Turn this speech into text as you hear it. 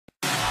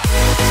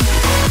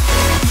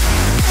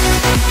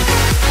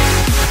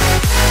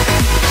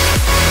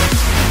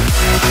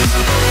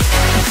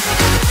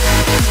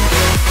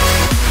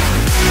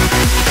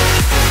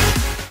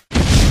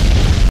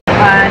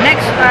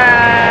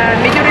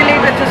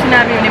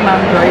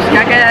Ma'am Joyce.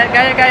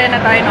 Gaya na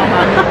tayo, no,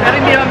 ma'am? Pero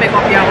hindi naman may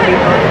kopya ako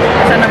dito.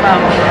 Saan na ba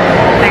ako?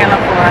 Teka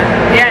lang po.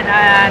 Yan,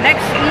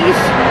 next is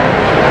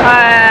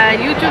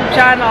YouTube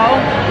channel,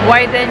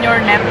 widen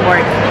your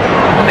network.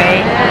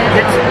 Okay?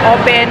 That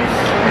opens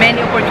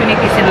many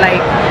opportunities in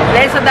life.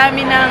 Dahil sa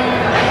dami ng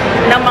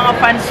mga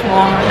fans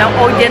mo, ng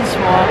audience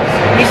mo,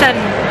 minsan,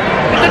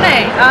 ito na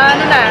eh,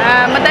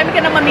 madami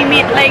ka na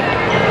mamimit. Like,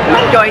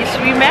 Ma'am Joyce,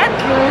 we met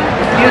through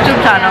YouTube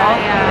channel.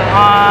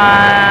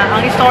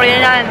 Ang istorya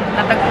niyan,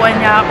 natagpuan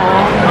niya ako.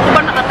 Ako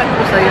ba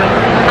nakatagpo sa'yo?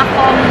 Ako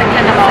ang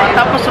naghanap sa'yo.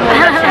 Tapos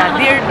sumulat siya,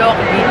 Dear Doc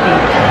DT.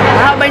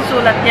 Mahaba yung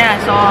sulat niya.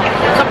 So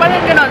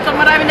parang gano'n. So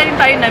marami na rin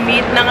tayo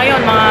na-meet na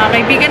ngayon. Mga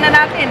kaibigan na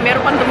natin.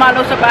 Meron pang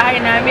dumalaw sa bahay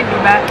namin, di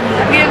ba?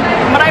 At ngayon,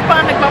 marami pa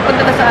nga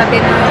nagpapadala sa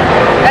atin.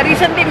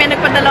 Recently, may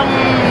nagpadalang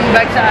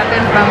bag sa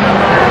atin from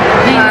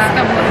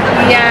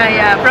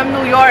from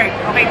New York.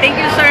 Okay, thank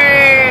you, sir.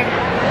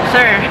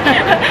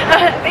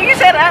 Thank you,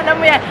 sir. Alam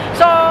mo yan.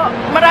 So,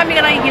 marami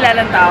ka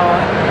nakikilalang tao.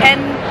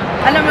 And,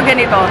 alam mo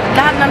ganito,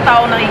 lahat ng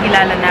tao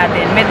nakikilala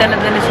natin, may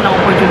dala-dala silang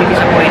opportunity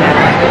sa buhay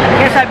natin.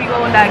 Kaya sabi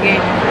ko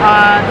lagi,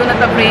 do not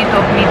afraid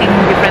of meeting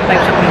different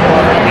types of people.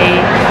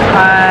 Okay?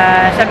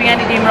 Sabi nga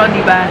ni Tim Ron,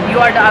 di ba?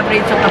 You are the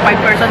average of the 5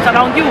 persons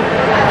around you.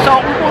 So,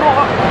 kung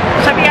puro,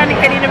 sabi nga ni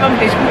kanina Ma'am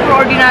Bliss, kung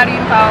puro ordinary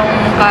yung taong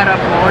karap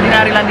mo,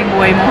 ordinary lang din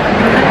buhay mo.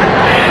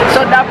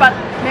 So, dapat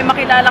may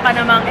makilala ka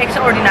namang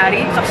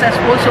extraordinary,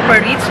 successful,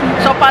 super rich.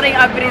 So, parang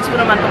yung average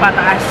mo naman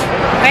tumataas.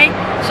 Okay?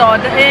 So,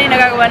 yun yung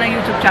nagagawa ng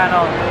YouTube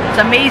channel. It's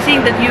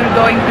amazing that you're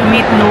going to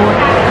meet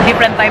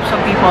different types of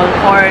people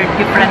or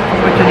different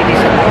opportunities.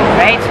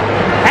 Right?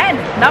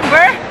 And,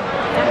 number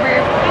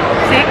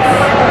 6.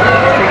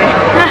 Sige.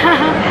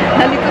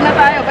 Nandito na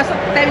tayo. Basta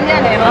 10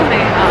 yan eh.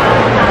 Okay.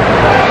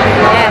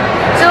 Yeah.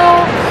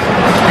 So,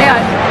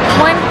 ayun.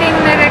 One thing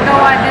na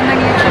nagagawa din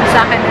ng YouTube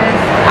sa akin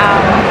is,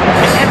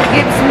 it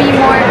gives me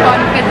more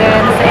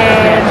confidence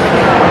and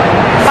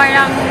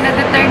parang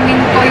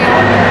na-determine ko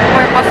yung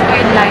purpose ko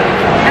in life.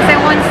 Kasi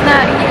once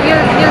na you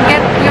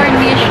get your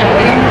niche,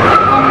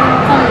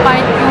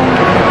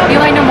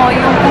 yung ano mo,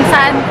 yung kung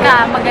saan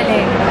ka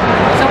magaling.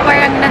 So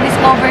parang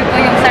na-discover ko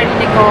yung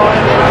sarili ko,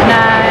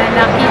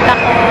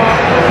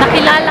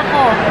 nakilala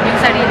ko yung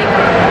sarili ko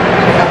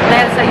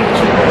dahil sa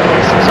YouTube.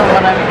 So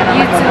marami ka na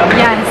YouTube,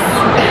 yes.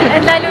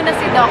 And lalo na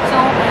si Doc. So,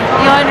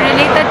 yun,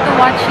 related to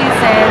what she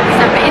said.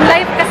 In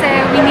life kasi,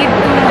 we need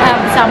to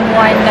have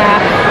someone na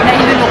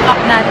ilulook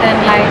up natin,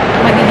 like,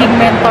 magiging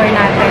mentor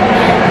natin.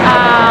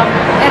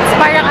 It's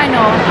parang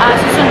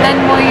susundan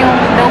mo yung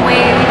the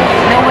way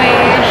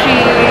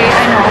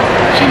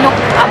she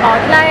looked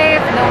about life,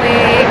 the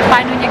way,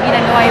 paano niya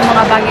ginagawa yung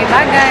mga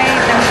bagay-bagay,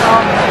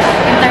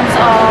 in terms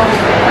of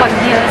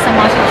pag-deal sa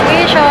mga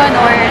situation,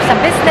 or sa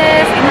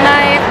business, in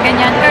life,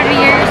 ganyan,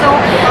 career. So,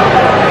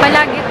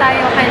 palagi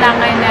tayo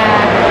kailangan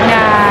na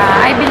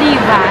I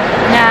believe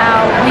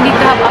na we need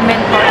to have a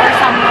mentor or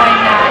someone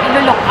na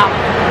ilo-look up.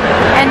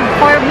 And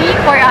for me,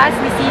 for us,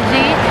 ni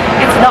CJ,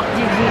 it's Doc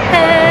Gigi.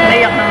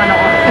 Naiyak naman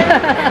ako.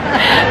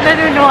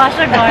 Nanunuwa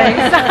siya,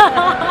 guys.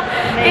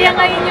 Kaya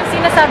ngayon yung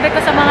sinasabi ko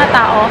sa mga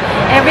tao,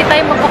 every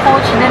time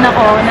magko-coach din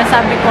ako,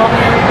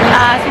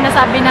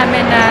 sinasabi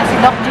namin na si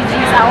Doc Gigi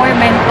is our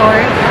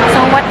mentor.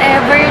 So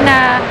whatever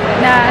na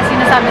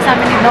sinasabi sa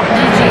amin ni Doc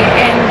Gigi,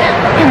 and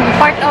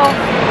part of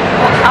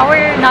our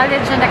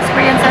knowledge and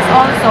experiences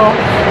also,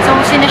 so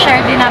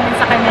sinashare din namin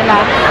sa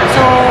kanila.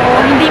 So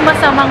hindi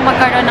masamang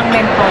magkaroon ng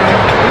mentor.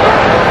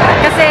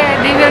 Kasi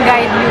they will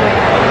guide you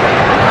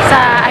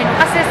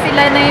kasi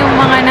sila na yung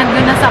mga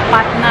nandun na sa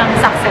path ng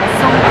success.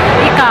 So,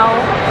 ikaw,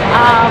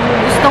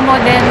 gusto mo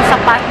din sa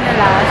path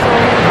nila. So,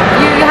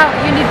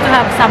 you need to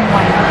have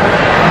someone.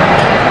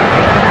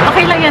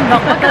 Okay lang yan,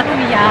 Doc. Huwag kang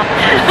umiyak.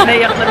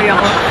 Naiyak tuloy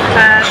ako.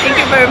 Thank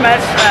you very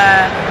much.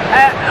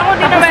 Ako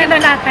din naman,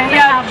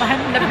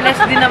 na-bless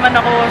din naman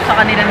ako sa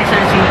kanila ni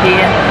Sir CJ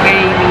at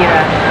kay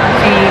Mira.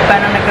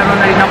 Parang nagkaroon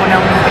na rin ako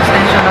ng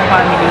extension ng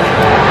family.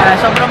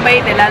 Sobrang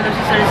bait lalo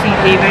si Sir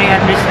CJ, very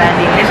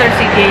understanding. Sir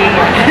CJ,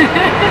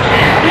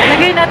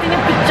 lagay natin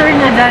yung picture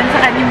niya dyan sa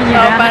kanila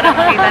Mira. Para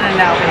makita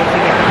nila. Okay,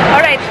 sige.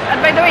 Alright, and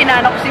by the way,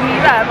 naanak ko si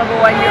Mira,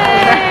 mag-1 year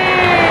old na.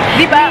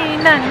 Diba?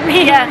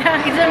 Yeah,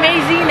 it's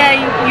amazing na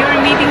you're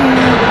meeting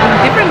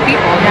different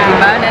people,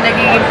 diba? Na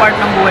nagiging part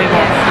ng buhay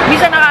mo.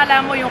 Minsan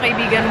nakala mo yung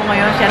kaibigan mo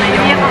ngayon, siya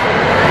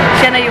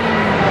na yung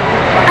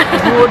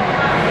good,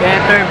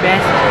 better,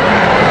 best.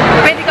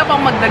 Pwede ka pang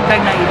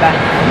magdagdag ng iba.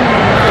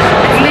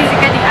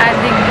 Basically,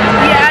 adding.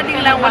 Adding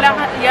lang.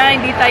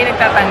 Hindi tayo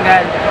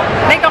nagtatanggal.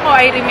 Like ako,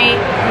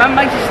 Ma'am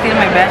Bags is still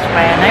my best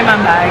friend. Hi,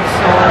 Ma'am Bags.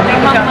 So,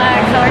 Ma'am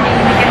Bags, sorry,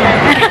 hindi ka na.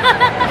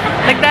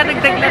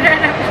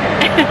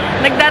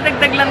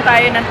 Nagdadagdag lang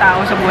tayo ng tao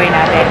sa buhay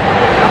natin.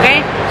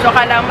 Okay? So,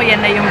 akala mo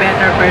yan na yung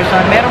better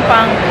person. Meron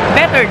pang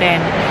better din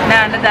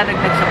na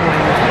nadadagdag sa buhay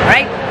mo.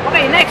 Right?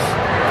 Okay, next.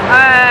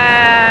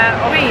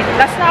 Okay,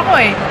 last na ako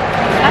eh.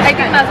 I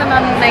think nasa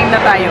na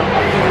tayo.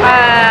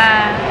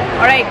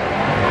 Alright.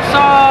 So,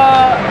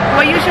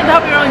 well, you should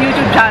have your own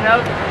YouTube channel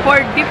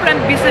for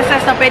different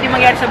businesses na pwede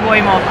mangyari sa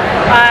buhay mo.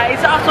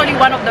 It's actually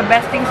one of the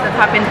best things that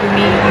happened to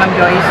me, Ma'am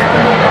Joyce.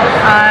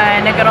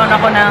 Nagkaroon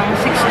ako ng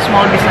 6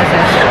 small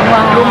businesses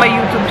through my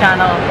YouTube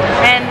channel.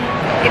 And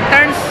it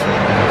turns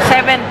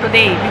 7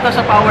 today because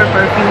of our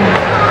perfume.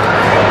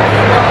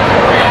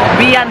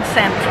 Beyond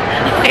Scent.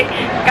 Okay,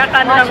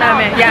 kakano lang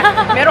namin. Yeah,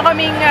 meron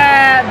kaming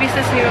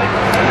business new.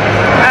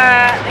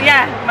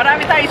 Yeah,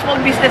 marami tayong small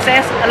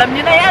businesses. Alam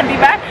nyo na yan, di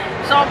ba?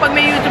 So, pag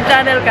may YouTube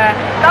channel ka,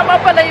 tama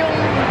pala yung,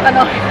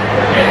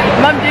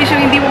 Ma'am Joyce,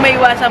 yung hindi mo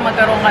maiwasan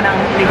magkaroon ka ng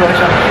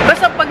negosyo.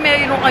 Basta pag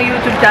mayroon kang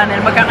YouTube channel,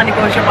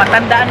 magkakanegosyo ka,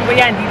 tandaan mo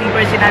yan, hindi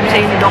pa sinabi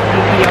sa'yo ni Doc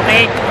TV,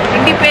 okay?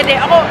 Hindi pwede.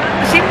 Ako,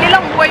 simple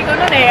lang buhay ko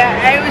nun eh.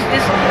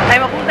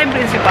 I'm a full-time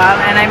principal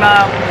and I'm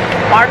a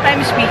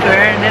part-time speaker,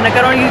 and then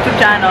nagkaroon ng YouTube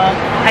channel.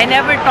 I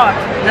never thought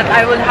that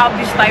I will have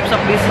these types of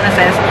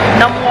businesses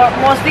na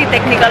mostly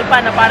technical pa,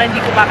 na parang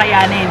hindi ko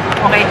kakayanin.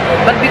 Okay?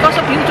 But because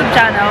of YouTube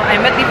channel, I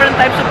met different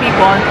types of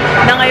people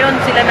na ngayon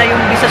sila na yung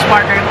business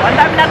partner ko. Ang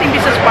dami nating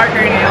business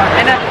partner ngayon.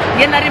 And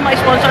yan na rin mga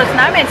sponsors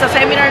namin sa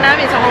seminar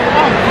namin sa Hong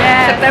Kong.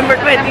 Yes. September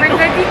 22. September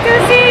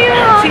 22, see you!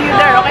 See you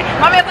there, okay?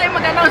 Mamaya tayo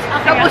mag-announce.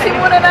 Tapusin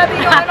muna natin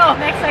yung ano.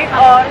 Next time.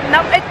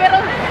 Pero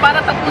para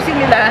tapusin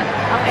nila,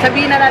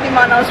 sabihin na natin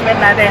mga announcement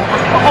natin.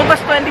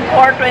 August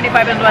 24,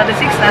 25, and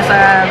 26,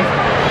 nasa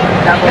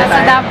Davao Nasa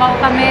Davao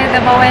kami,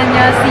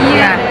 Davaoeños, see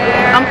you there.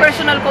 Ang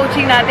personal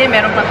coaching natin,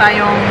 meron pa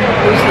tayong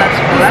 2 slots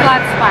pa. 2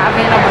 slots pa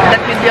available.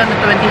 That will be on the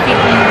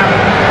 25th ng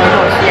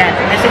August. Yan.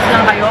 Message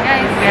lang kayo.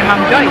 Guys, kay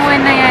Ma'am Joyce.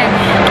 tunuan na yan.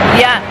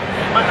 Yeah.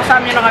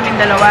 Makasama nyo na kaming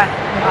dalawa.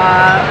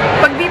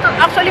 Pag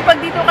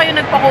dito kayo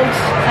nagpa-coach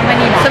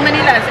sa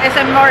Manila, sa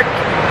SM North,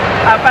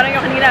 parang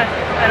yung kanina,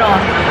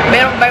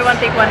 merong buy one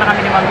take one na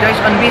kami ni Ma'am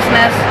Joyce on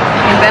business,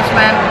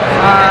 investment,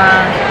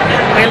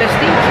 real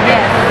estate,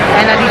 Yes.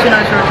 and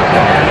additional source of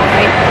income.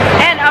 Okay?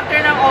 And after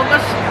ng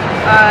August,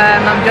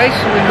 Ma'am Joyce,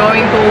 we're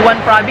going to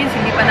one province.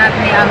 Hindi pa natin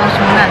i-announce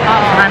muna.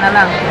 Mana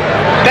lang.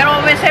 Pero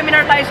may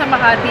seminar tayo sa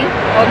Makati,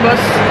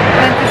 August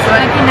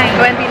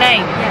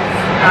 29. Yes.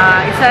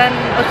 It's an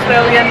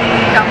Australian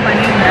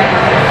company.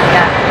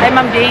 Yeah. Hi,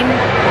 Ma'am Jane.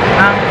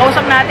 Ang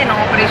kausap natin ang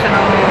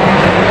operational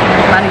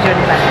manager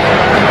nila.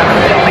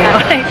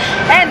 Okay.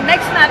 And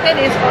next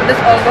natin is this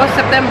August,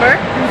 September.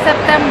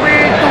 September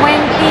 20,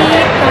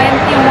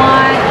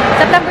 21.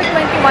 September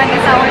 21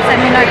 is our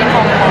seminar in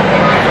Hong Kong.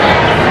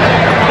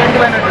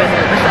 21 or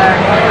 20? Basta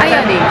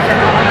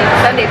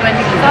Sunday,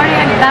 22. Sorry,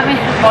 ang dami.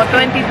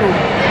 22.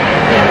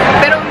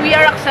 Pero we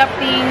are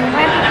accepting,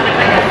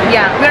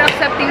 we're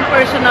accepting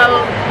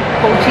personal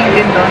coaching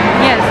din doon.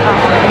 Yes.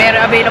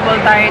 Meron available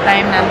tayo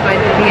time ng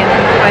 23 and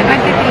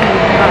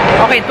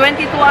 23. Okay,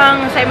 22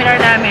 ang seminar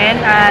namin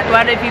at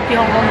 250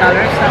 Hong Kong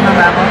dollars. Tama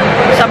ba ako?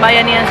 Sa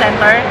Bayanihan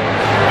Center.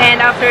 And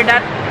after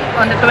that,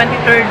 on the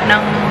 23rd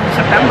ng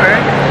September,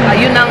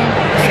 yun ang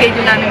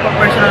schedule namin for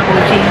personal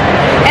coaching.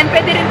 And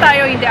pwede rin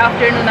tayo in the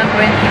afternoon ng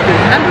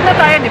 22. Nandun na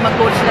tayo, di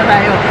mag-coach na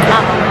tayo.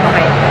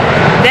 Okay.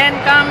 Then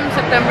come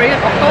September yun,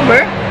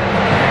 October.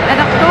 And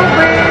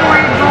October, we're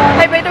going...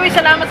 Hey, by the way,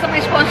 salamat sa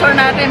mga sponsor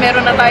natin.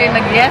 Meron na tayo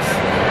nag-yes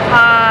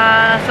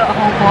sa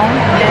Hong Kong.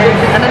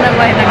 Ano na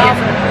ba yung nag-yes?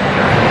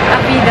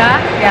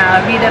 Avida. Yeah,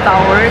 Avida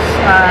Towers.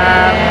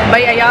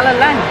 By Ayala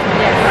Land.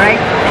 Yes.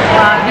 Right?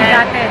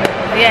 Bigatin.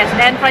 Yes,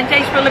 and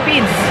Franchise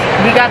Philippines.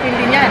 Bigatin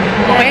din yan.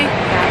 Okay?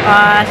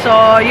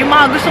 So, yung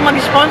mga gusto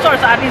mag-sponsor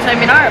sa ating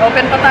seminar,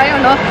 open pa tayo,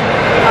 no?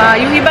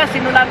 Yung iba,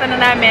 sinulatan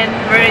na namin.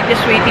 We're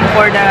just waiting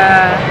for the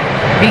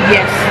big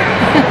yes.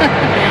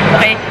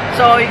 Okay?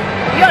 So,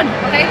 yun.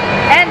 Okay?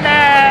 And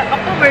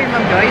October,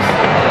 Ma'am Joyce,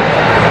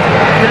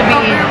 will be...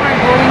 October, we're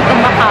going to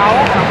Macau.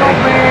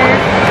 October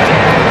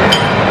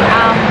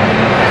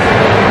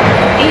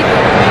 8.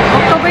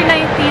 October 19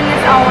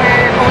 is our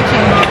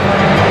coaching.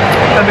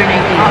 October 19.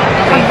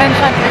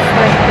 Convention is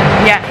good.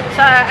 Yeah.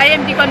 Sa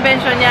IMG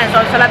convention yan.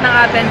 So, sa lahat ng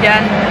atin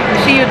dyan,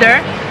 see you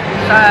there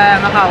sa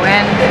Macau.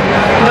 And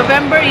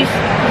November is,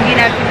 hindi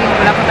natin,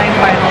 wala pa tayong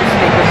final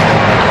schedule.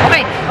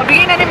 Okay.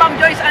 Mabigay na ni Ma'am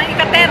Joyce ang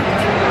ika-10.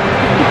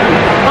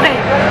 Okay.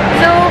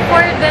 So,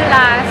 for the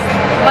last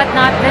but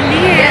not the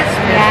least,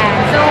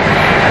 so,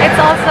 it's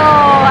also,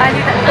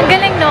 ang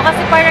galing, no?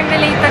 Kasi parang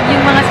related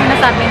yung mga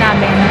sinasabi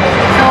namin.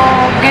 So,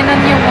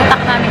 ganun yung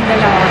utak namin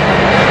dalawa.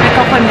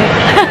 Nagko-connect.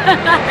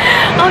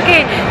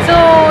 Okay. So,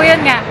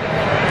 yun nga.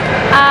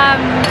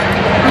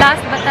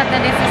 Last but not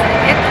the least,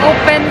 it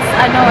opens,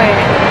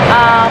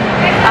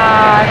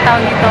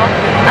 tawag nito,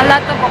 a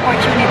lot of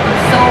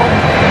opportunities. So,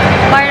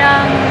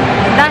 parang,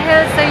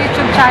 dahil sa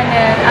YouTube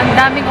channel, ang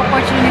daming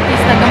opportunities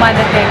na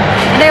dumadating.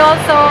 And I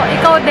also,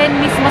 ikaw din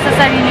mismo sa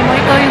sarili mo,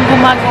 ikaw yung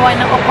gumagawa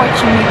ng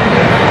opportunity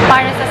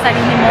para sa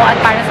sarili mo at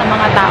para sa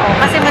mga tao.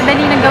 Kasi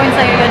madali nang gawin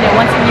sa'yo yun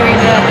once you're in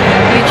the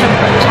YouTube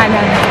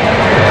channel.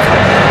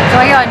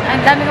 So, ayun,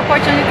 ang daming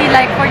opportunity.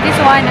 Like, for this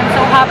one, I'm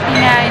so happy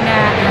na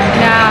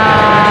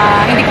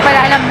hindi ko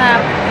pala alam na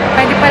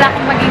pwede pala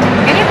akong maging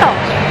ganito.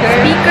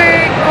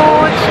 Speaker,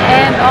 coach,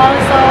 and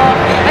also,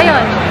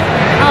 ayun,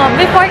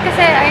 before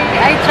kasi,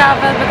 I I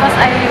travel because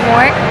I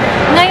work.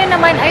 Ngayon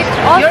naman, I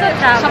also You're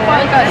travel.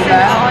 Sapal ka, Kasi,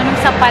 diba? oo, nung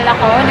Sapal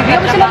ako,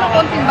 Bigyan mo sila ng nagtatrabaho.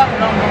 konting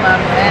background mo,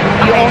 ma'am. And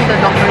you own the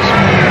doctor's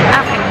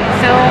Okay.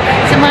 So,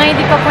 sa mga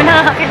hindi pa po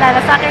nakakakilala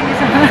sa akin,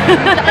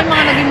 Tsaka yung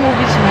mga naging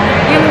movies mo.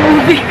 yung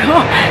movie ko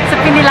sa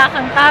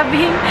Pinilakang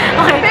Tabing.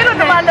 Okay. Pero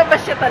lumalabas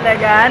siya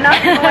talaga.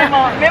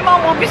 May mga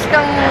movies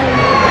kang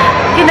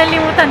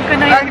Kinalimutan ko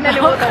na yun.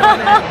 kinalimutan mo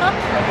na.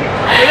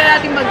 Wala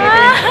natin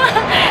mag-itin.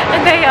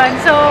 And yun,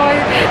 so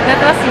that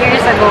was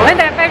years ago. And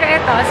then, pero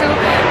ito, so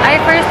I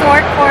first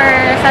worked for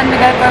San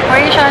Miguel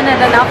Corporation, and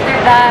then after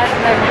that,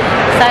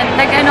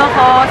 nag-ano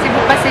ko,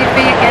 Cebu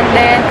Pacific, and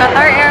then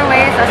Qatar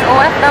Airways as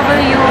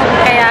OFW.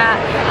 Kaya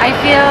I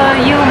feel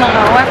you, mga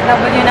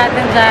OFW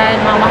natin dyan,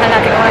 mga mahal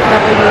nating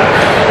OFW.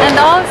 And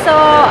also,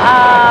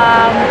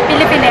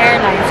 Philippine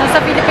Airlines. So sa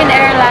Philippine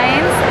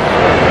Airlines,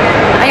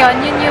 ayun,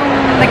 yun yung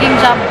naging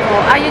job ko.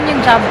 Ayun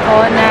yung job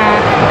ko na,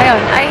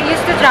 ayun, I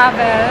used to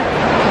travel,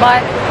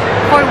 but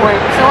for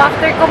work. So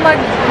after ko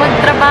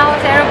magtrabaho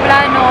sa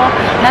aeroplano,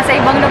 nasa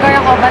ibang lugar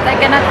ako, but I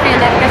cannot feel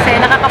it kasi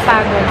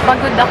nakakapagod.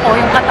 Pagod ako,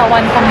 yung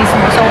katawan ko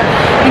mismo. So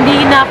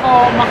hindi na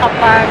ako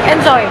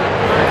makapag-enjoy.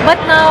 But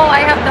now,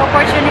 I have the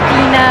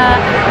opportunity na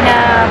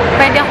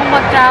pwede akong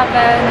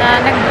mag-travel,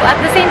 na at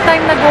the same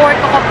time nag-work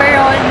ako,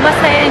 pero mas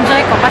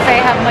na-enjoy ko kasi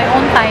I have my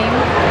own time.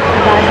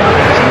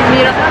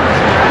 Mira ka.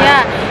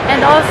 Yeah,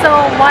 and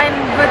also one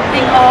good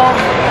thing of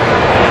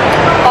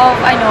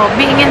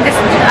being in this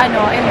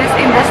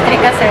industry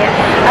kasi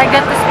I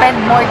get to spend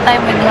more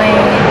time with my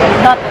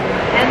daughter.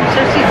 And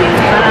Sir CJ.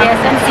 Yes,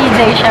 and CJ,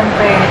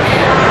 syempre.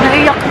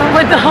 Naiyak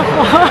naman ako.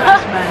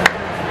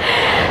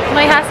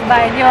 My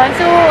husband, yun.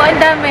 So,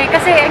 ang dami.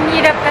 Kasi, ang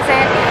hirap kasi,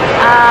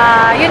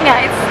 yun nga,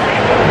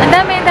 ang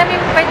dami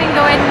pwedeng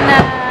gawin na,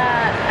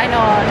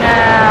 na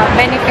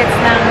benefits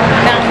ng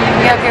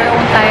you have your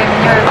own time,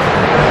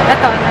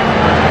 ng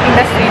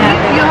industry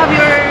natin. You have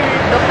your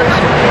doctor's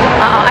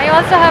I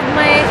also have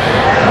my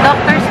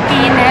doctor's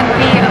PIN and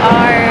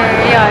PR,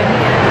 yun.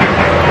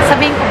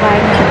 Sabihin ko ba?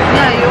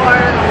 Yeah, you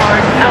are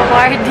an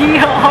Awardee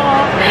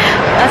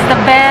as the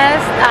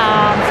best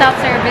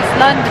self-service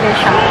laundry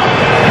shop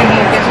in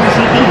Quezon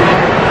City.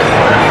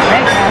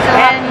 Right? So,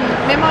 And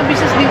may mga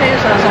business din kayo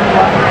sa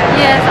Songwa.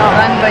 yes,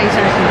 Run by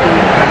Sir City.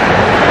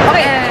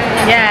 Okay.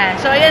 Yeah.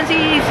 So, ayan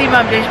si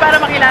Ma'am Jace. Para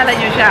makilala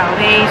nyo siya.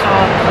 Okay? So,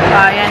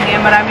 ayan.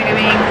 Ngayon marami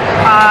kaming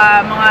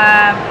mga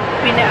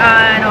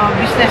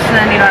business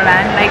na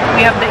nilaran. Like,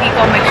 we have the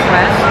Ecom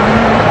Express.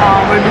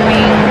 We're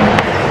doing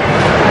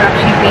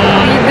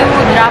dropshipping. we do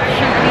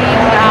dropshipping,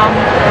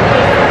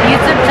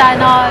 YouTube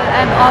channel,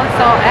 and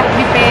also FB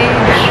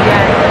page.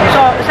 Yeah. So,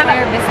 sa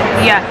Your business.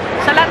 Yeah.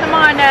 Sa lahat ng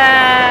mga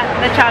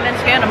na-challenge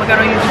kayo na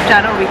magkaroon ng YouTube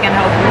channel, we can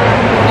help you.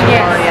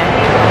 Yes. So, yeah.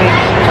 Okay.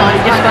 So,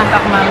 just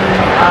contact Ma'am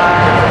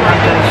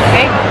Joyce.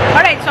 Okay?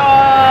 Alright, so,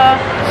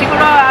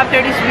 siguro after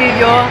this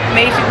video,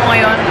 may isip mo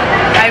ngayon,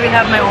 I will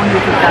have my own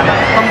YouTube channel.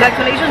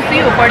 Congratulations to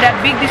you for that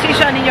big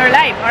decision in your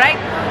life. Alright?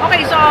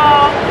 Okay, so,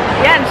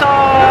 yan. So,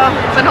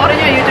 panoorin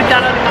nyo yung YouTube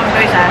channel ni Ma'am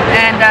Joyce, ha?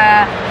 And,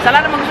 sa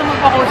lahat ng gusto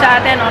magpo-coach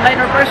sa atin, online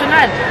or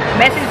personal,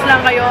 message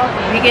lang kayo.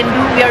 We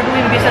are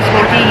doing business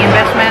coaching,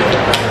 investment,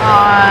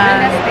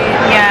 Real estate.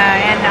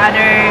 yeah, and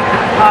other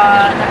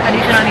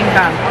additional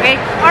income. Okay?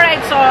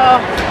 Alright, so,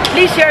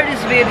 please share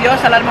this video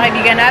sa lahat ng mga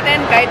kaibigan natin,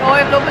 kahit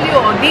OFW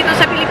o dito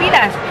sa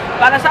Pilipinas,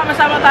 para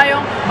sama-sama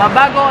tayong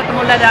mabago at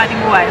umunlad ang ating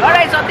buhay.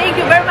 Alright, so thank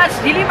you very much,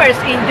 Delivers.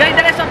 Enjoy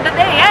the rest of the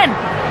day, and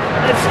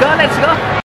let's go, let's go!